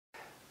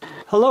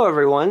Hello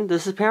everyone,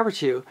 this is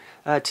Pamperchew.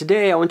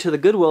 Today I went to the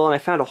Goodwill and I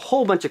found a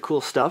whole bunch of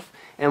cool stuff,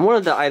 and one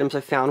of the items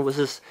I found was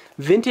this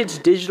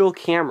vintage digital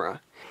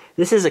camera.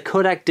 This is a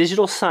Kodak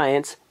Digital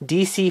Science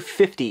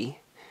DC50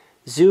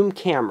 zoom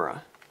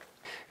camera.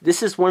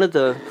 This is one of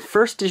the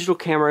first digital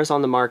cameras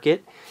on the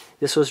market.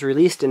 This was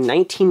released in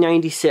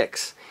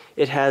 1996.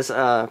 It has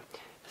a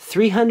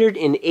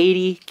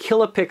 380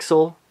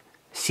 kilopixel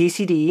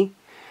CCD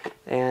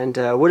and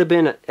would have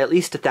been at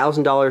least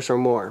 $1,000 or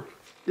more.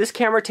 This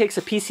camera takes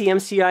a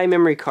PCMCI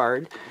memory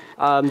card.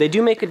 They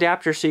do make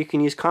adapters so you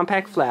can use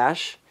compact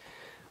flash,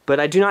 but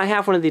I do not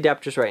have one of the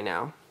adapters right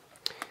now.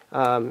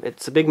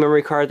 It's a big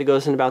memory card that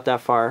goes in about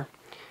that far.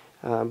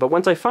 But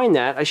once I find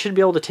that, I should be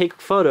able to take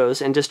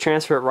photos and just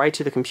transfer it right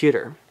to the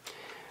computer.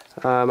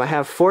 I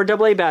have 4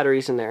 AA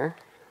batteries in there.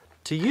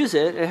 To use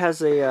it, it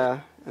has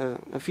a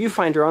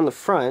viewfinder on the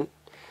front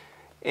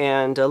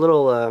and a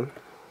little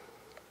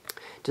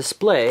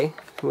display.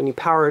 When you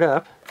power it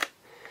up,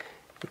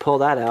 you pull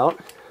that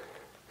out,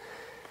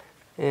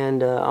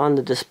 and on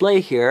the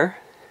display here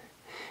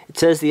it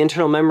says the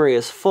internal memory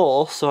is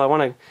full, so I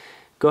want to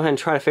go ahead and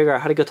try to figure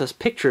out how to get those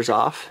pictures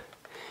off.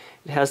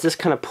 It has this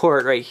kind of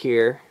port right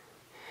here.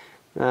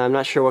 I'm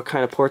not sure what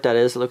kind of port that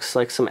is. It looks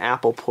like some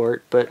Apple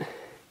port, but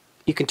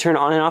you can turn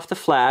on and off the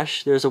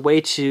flash. There's a way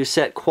to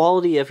set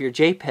quality of your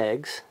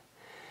JPEGs,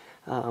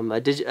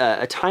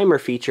 a timer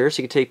feature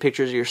so you can take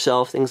pictures of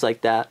yourself, things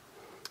like that.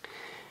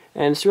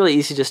 And it's really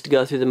easy just to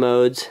go through the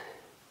modes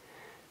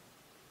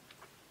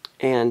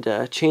and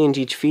change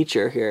each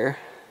feature here.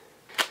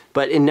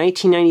 But in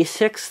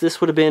 1996, this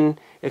would have been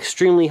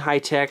extremely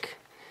high-tech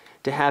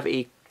to have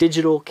a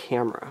digital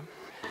camera.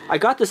 I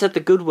got this at the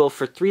Goodwill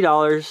for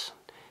 $3,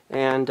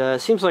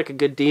 and seems like a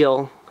good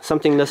deal.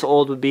 Something this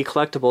old would be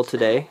collectible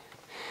today.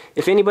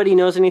 If anybody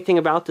knows anything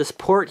about this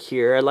port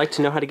here, I'd like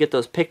to know how to get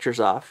those pictures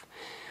off.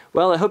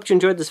 Well, I hope you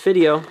enjoyed this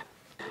video.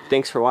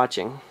 Thanks for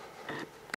watching.